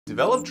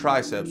Developed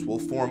triceps will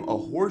form a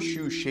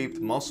horseshoe-shaped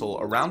muscle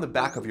around the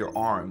back of your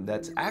arm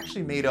that's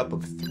actually made up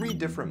of 3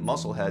 different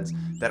muscle heads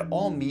that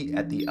all meet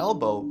at the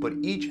elbow, but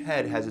each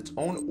head has its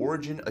own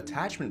origin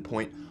attachment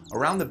point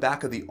around the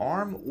back of the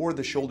arm or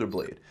the shoulder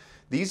blade.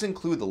 These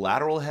include the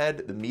lateral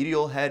head, the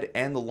medial head,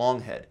 and the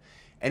long head.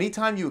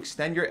 Anytime you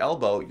extend your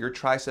elbow, your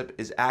tricep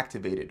is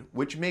activated,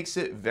 which makes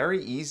it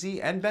very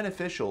easy and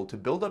beneficial to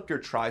build up your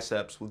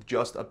triceps with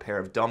just a pair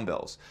of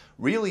dumbbells.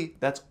 Really,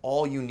 that's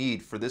all you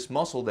need for this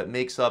muscle that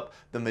makes up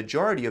the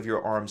majority of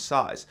your arm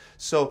size.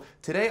 So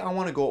today I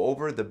want to go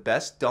over the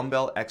best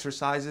dumbbell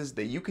exercises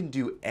that you can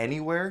do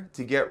anywhere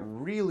to get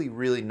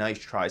really nice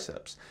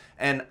triceps.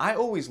 And I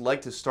always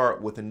like to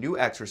start with a new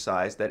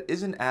exercise that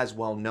isn't as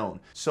well known.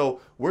 So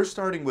we're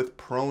starting with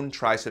prone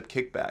tricep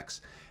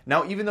kickbacks.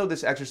 Now, even though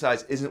this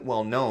exercise isn't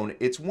well known,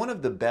 it's one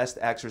of the best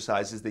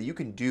exercises that you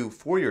can do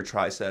for your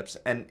triceps,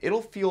 and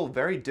it'll feel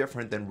very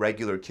different than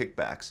regular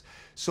kickbacks.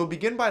 So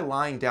begin by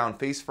lying down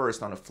face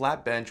first on a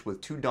flat bench with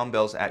 2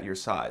 dumbbells at your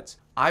sides.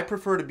 I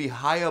prefer to be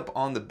high up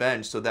on the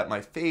bench so that my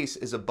face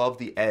is above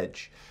the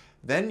edge.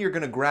 Then you're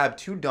going to grab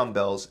 2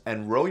 dumbbells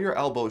and row your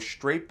elbows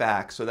straight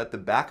back so that the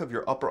back of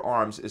your upper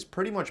arms is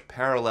pretty much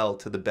parallel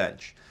to the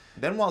bench.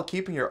 Then, while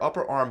keeping your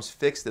upper arms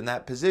fixed in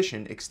that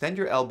position, extend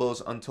your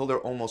elbows until they're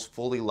almost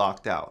fully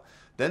locked out.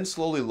 Then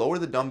slowly lower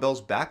the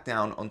dumbbells back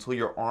down until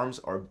your arms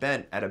are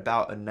bent at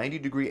about a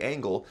 90-degree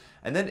angle,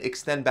 and then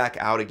extend back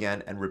out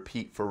again and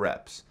repeat for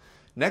reps.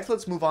 Next,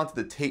 let's move on to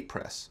the tape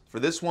press. For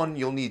this one,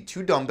 you'll need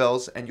 2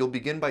 dumbbells, and you'll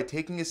begin by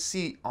taking a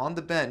seat on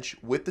the bench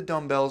with the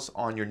dumbbells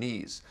on your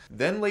knees.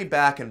 Then lay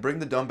back and bring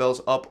the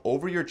dumbbells up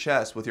over your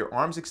chest with your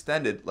arms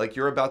extended like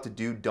you're about to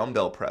do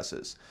dumbbell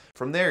presses.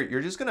 From there,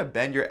 you're just going to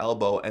bend your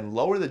elbow and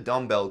lower the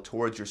dumbbell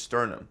towards your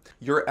sternum.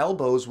 Your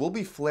elbows will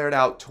be flared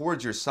out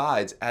towards your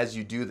sides as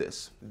you do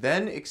this.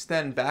 Then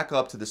extend back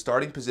up to the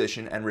starting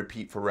position and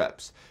repeat for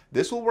reps.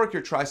 This will work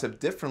your tricep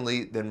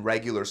differently than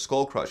regular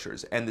skull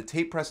crushers, and the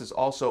tape press is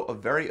also a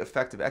very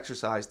effective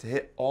exercise to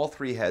hit all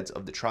 3 heads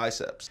of the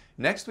triceps.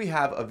 Next, we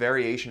have a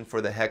variation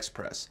for the hex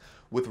press.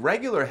 With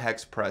regular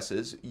hex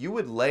presses, you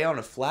would lay on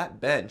a flat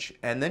bench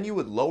and then you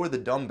would lower the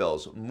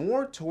dumbbells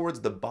more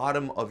towards the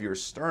bottom of your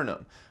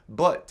sternum.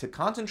 But to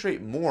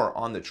concentrate more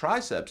on the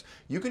triceps,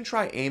 you can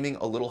try aiming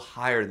a little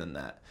higher than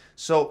that.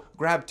 So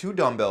grab 2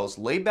 dumbbells,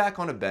 lay back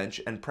on a bench,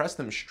 and press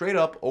them straight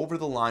up over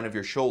the line of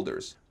your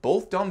shoulders.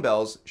 Both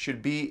dumbbells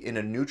should be in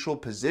a neutral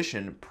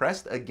position,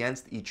 pressed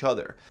against each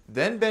other.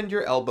 Then bend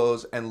your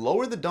elbows and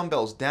lower the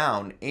dumbbells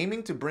down,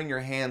 aiming to bring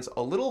your hands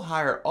a little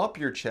higher up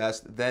your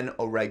chest than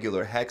a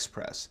regular hex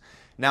press.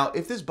 Now,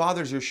 if this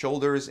bothers your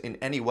shoulders in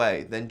any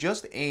way, then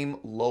just aim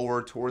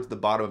lower towards the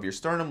bottom of your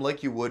sternum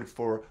like you would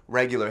for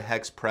regular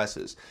hex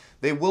presses.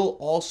 They will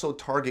also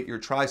target your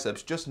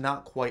triceps, just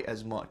not quite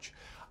as much.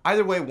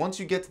 Either way, once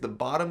you get to the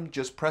bottom,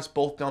 just press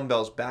both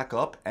dumbbells back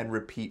up and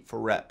repeat for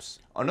reps.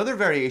 Another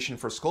variation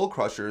for skull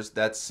crushers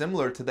that's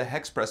similar to the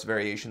hex press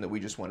variation that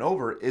we just went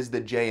over is the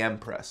JM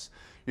press.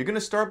 You're going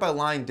to start by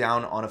lying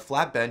down on a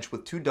flat bench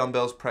with 2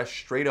 dumbbells pressed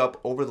straight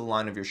up over the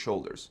line of your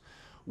shoulders.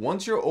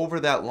 Once you're over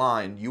that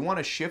line, you want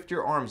to shift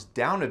your arms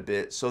down a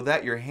bit so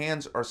that your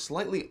hands are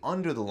slightly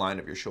under the line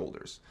of your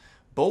shoulders.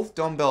 Both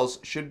dumbbells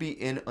should be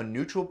in a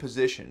neutral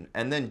position,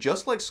 and then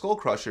just like skull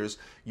crushers,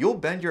 you'll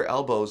bend your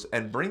elbows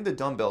and bring the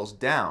dumbbells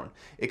down,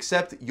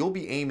 except you'll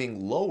be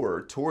aiming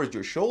lower towards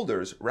your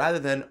shoulders rather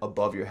than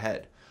above your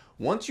head.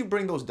 Once you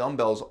bring those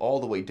dumbbells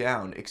all the way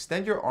down,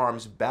 extend your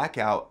arms back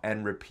out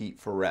and repeat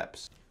for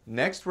reps.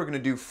 Next, we're going to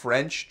do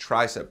French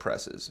tricep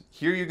presses.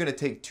 Here you're going to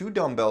take 2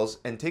 dumbbells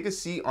and take a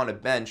seat on a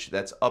bench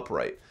that's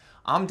upright.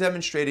 I'm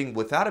demonstrating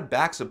without a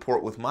back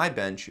support with my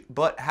bench,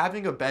 but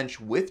having a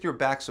bench with your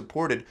back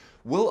supported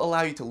will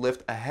allow you to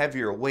lift a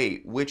heavier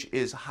weight, which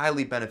is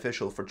highly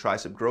beneficial for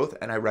tricep growth,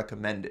 and I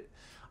recommend it.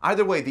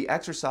 Either way, the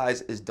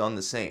exercise is done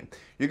the same.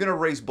 You're going to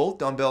raise both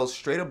dumbbells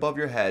straight above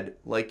your head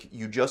like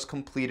you just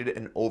completed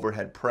an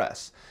overhead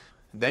press.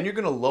 Then you're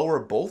going to lower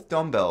both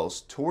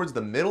dumbbells towards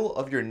the middle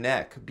of your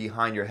neck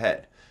behind your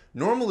head.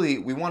 Normally,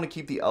 we want to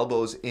keep the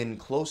elbows in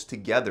close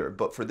together,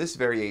 but for this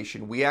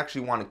variation, we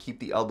actually want to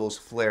keep the elbows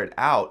flared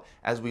out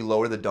as we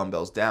lower the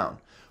dumbbells down.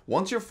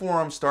 Once your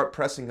forearms start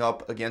pressing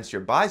up against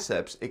your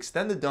biceps,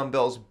 extend the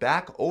dumbbells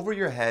back over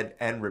your head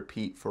and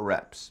repeat for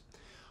reps.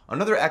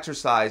 Another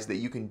exercise that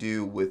you can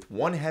do with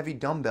 1 heavy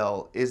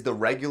dumbbell is the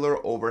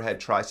regular overhead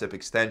tricep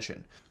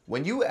extension.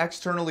 When you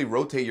externally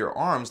rotate your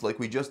arms like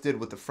we just did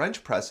with the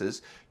French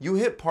presses, you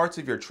hit parts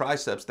of your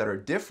triceps that are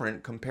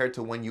different compared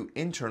to when you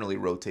internally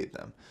rotate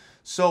them.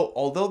 So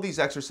although these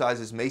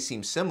exercises may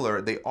seem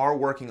similar, they are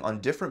working on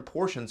different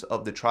portions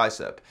of the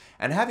tricep,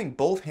 and having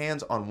both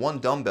hands on 1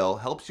 dumbbell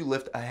helps you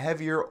lift a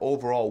heavier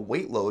overall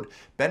weight load,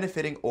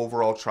 benefiting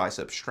overall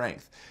tricep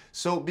strength.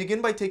 So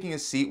begin by taking a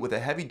seat with a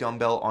heavy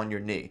dumbbell on your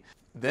knee.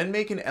 Then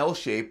make an L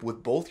shape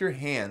with both your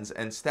hands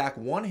and stack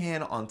one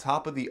hand on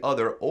top of the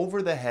other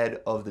over the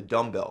head of the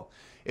dumbbell.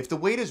 If the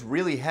weight is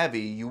really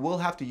heavy, you will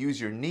have to use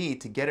your knee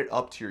to get it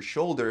up to your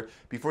shoulder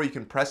before you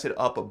can press it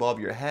up above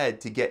your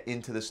head to get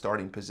into the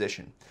starting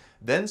position.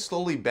 Then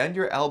slowly bend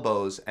your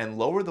elbows and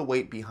lower the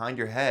weight behind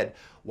your head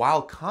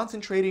while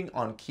concentrating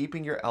on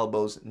keeping your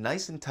elbows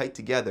nice and tight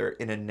together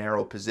in a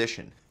narrow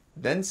position.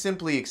 Then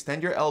simply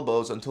extend your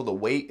elbows until the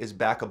weight is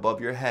back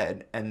above your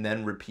head and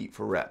then repeat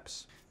for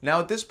reps. Now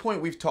at this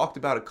point we've talked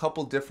about a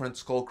couple different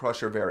skull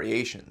crusher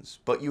variations,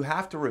 but you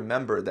have to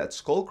remember that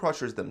skull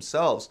crushers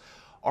themselves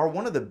are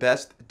one of the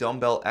best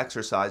dumbbell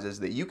exercises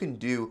that you can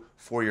do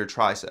for your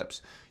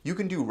triceps. You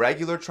can do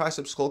regular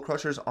tricep skull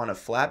crushers on a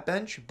flat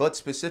bench, but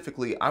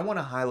specifically I want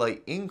to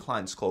highlight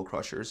incline skull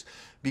crushers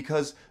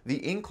because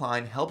the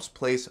incline helps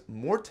place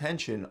more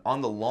tension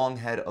on the long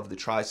head of the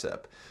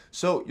tricep.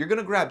 So you're going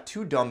to grab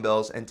 2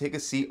 dumbbells and take a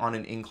seat on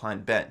an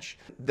incline bench.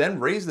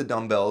 Then raise the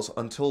dumbbells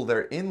until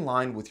they're in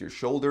line with your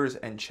shoulders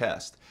and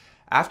chest.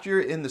 After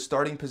you're in the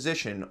starting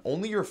position,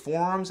 only your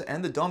forearms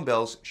and the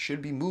dumbbells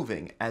should be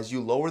moving as you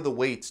lower the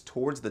weights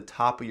towards the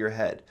top of your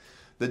head.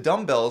 The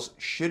dumbbells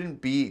shouldn't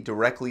be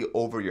directly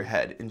over your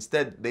head.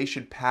 Instead, they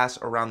should pass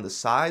around the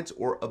sides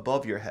or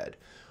above your head.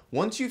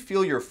 Once you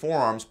feel your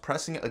forearms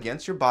pressing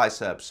against your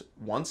biceps,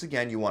 once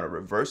again you want to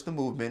reverse the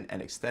movement and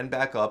extend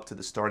back up to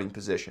the starting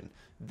position.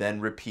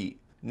 Then repeat.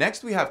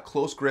 Next we have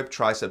close grip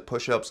tricep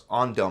push-ups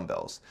on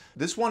dumbbells.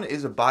 This one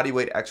is a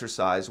bodyweight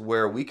exercise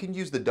where we can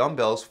use the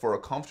dumbbells for a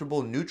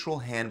comfortable neutral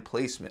hand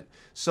placement.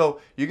 So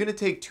you're going to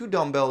take 2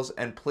 dumbbells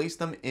and place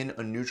them in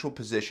a neutral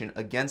position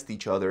against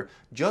each other,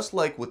 just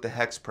like with the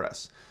hex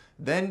press.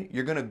 Then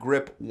you're going to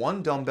grip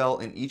 1 dumbbell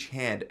in each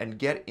hand and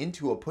get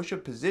into a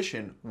push-up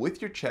position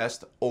with your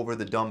chest over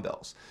the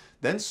dumbbells.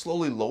 Then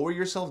slowly lower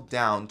yourself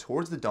down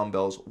towards the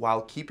dumbbells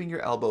while keeping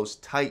your elbows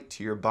tight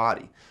to your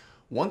body.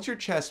 Once your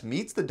chest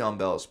meets the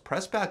dumbbells,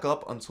 press back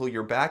up until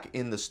you're back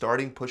in the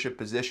starting push-up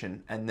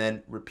position and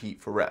then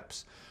repeat for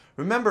reps.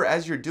 Remember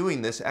as you're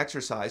doing this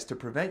exercise to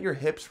prevent your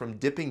hips from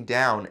dipping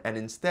down and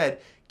instead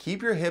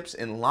keep your hips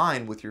in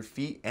line with your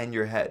feet and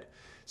your head.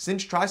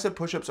 Since tricep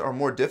push-ups are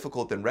more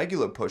difficult than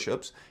regular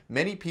push-ups,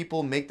 many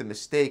people make the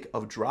mistake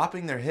of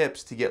dropping their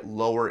hips to get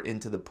lower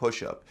into the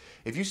push-up.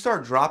 If you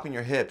start dropping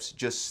your hips,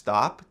 just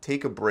stop,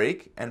 take a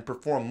break, and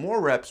perform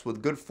more reps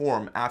with good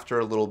form after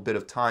a little bit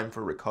of time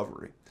for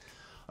recovery.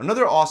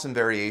 Another awesome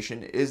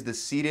variation is the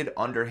seated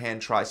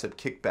underhand tricep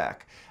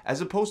kickback. As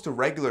opposed to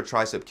regular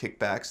tricep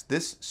kickbacks,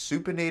 this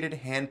supinated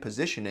hand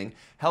positioning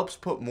helps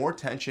put more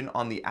tension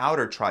on the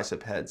outer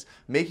tricep heads,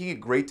 making it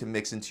great to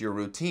mix into your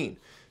routine.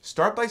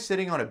 Start by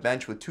sitting on a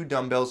bench with 2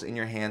 dumbbells in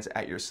your hands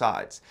at your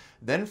sides.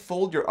 Then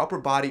fold your upper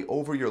body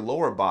over your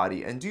lower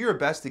body and do your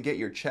best to get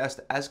your chest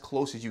as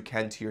close as you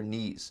can to your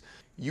knees.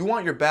 You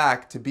want your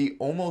back to be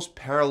almost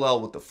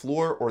parallel with the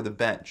floor or the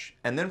bench.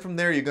 And then from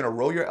there, you're going to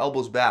roll your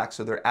elbows back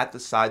so they're at the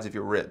sides of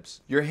your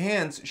ribs. Your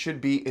hands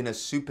should be in a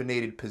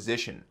supinated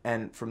position.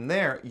 And from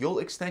there, you'll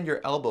extend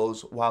your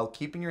elbows while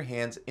keeping your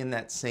hands in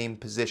that same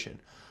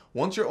position.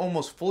 Once you're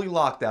almost fully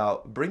locked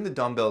out, bring the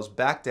dumbbells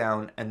back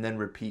down and then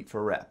repeat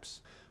for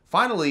reps.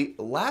 Finally,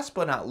 last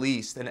but not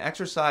least, an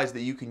exercise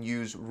that you can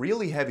use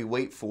really heavy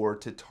weight for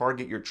to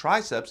target your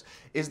triceps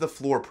is the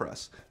floor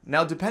press.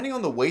 Now, depending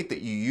on the weight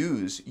that you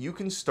use, you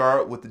can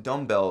start with the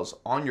dumbbells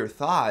on your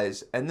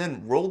thighs and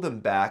then roll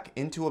them back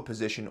into a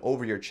position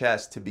over your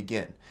chest to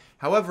begin.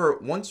 However,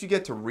 once you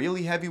get to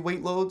really heavy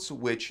weight loads,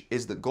 which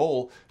is the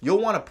goal,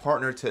 you'll want a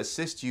partner to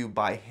assist you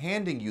by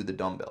handing you the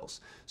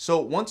dumbbells.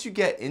 So once you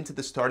get into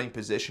the starting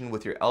position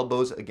with your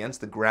elbows against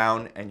the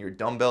ground and your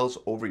dumbbells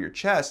over your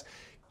chest,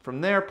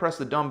 from there, press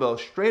the dumbbell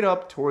straight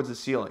up towards the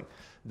ceiling.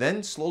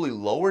 Then slowly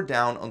lower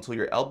down until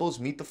your elbows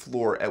meet the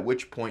floor, at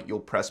which point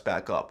you'll press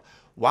back up.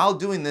 While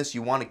doing this,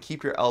 you want to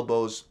keep your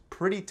elbows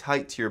pretty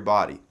tight to your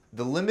body.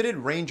 The limited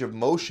range of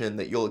motion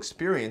that you'll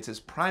experience is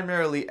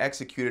primarily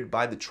executed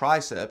by the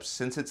triceps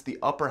since it's the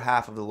upper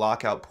half of the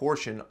lockout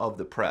portion of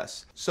the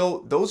press.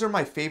 So those are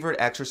my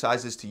favorite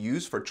exercises to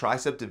use for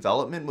tricep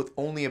development with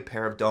only a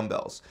pair of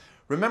dumbbells.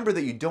 Remember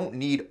that you don't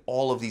need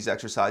all of these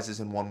exercises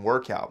in one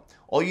workout.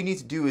 All you need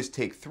to do is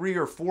take 3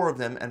 or 4 of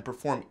them and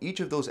perform each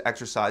of those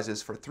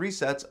exercises for 3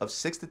 sets of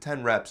 6 to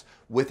 10 reps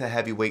with a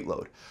heavy weight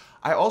load.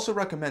 I also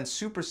recommend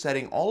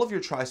supersetting all of your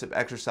tricep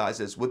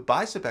exercises with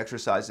bicep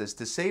exercises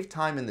to save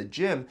time in the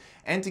gym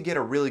and to get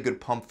a really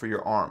good pump for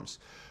your arms.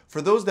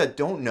 For those that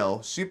don't know,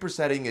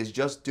 supersetting is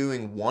just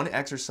doing one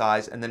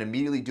exercise and then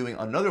immediately doing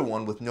another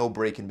one with no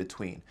break in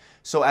between.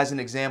 So as an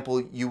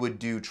example, you would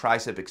do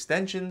tricep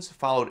extensions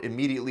followed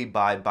immediately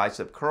by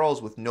bicep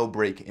curls with no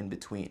break in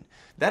between.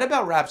 That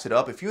about wraps it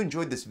up. If you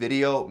enjoyed this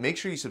video, make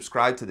sure you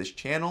subscribe to this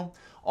channel.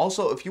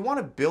 Also, if you want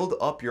to build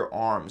up your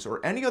arms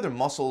or any other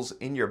muscles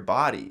in your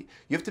body,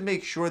 you have to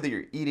make sure that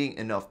you're eating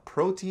enough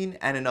protein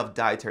and enough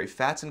dietary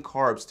fats and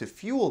carbs to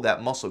fuel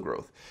that muscle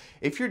growth.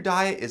 If your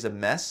diet is a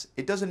mess,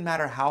 it doesn't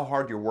matter how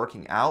hard you're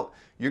working out,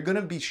 you're going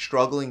to be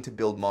struggling to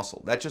build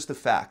muscle. That's just a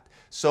fact.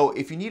 So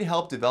if you need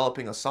help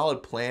developing a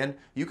solid plan,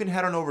 you can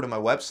head on over to my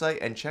website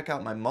and check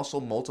out my Muscle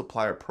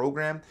Multiplier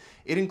program.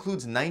 It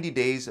includes 90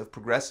 days of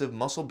progressive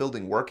muscle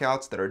building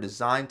workouts that are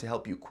designed to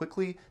help you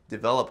quickly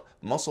develop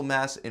muscle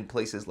mass in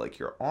places like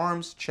your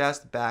arms,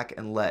 chest, back,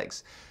 and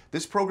legs.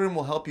 This program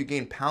will help you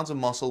gain pounds of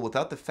muscle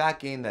without the fat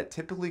gain that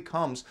typically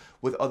comes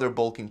with other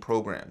bulking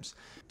programs.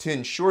 To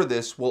ensure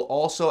this, we'll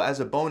also, as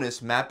a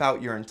bonus, map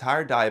out your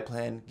entire diet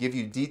plan, give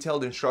you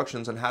detailed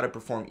instructions on how to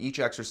perform each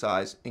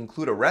exercise,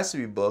 include a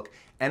recipe book,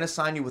 and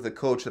assign you with a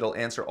coach that'll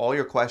answer all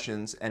your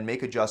questions and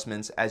make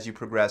adjustments as you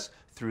progress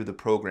through the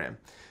program.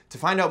 To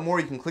find out more,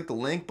 you can click the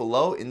link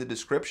below in the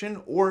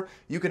description, or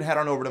you can head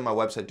on over to my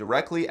website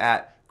directly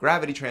at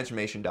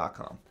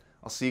gravitytransformation.com.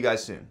 I'll see you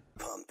guys soon.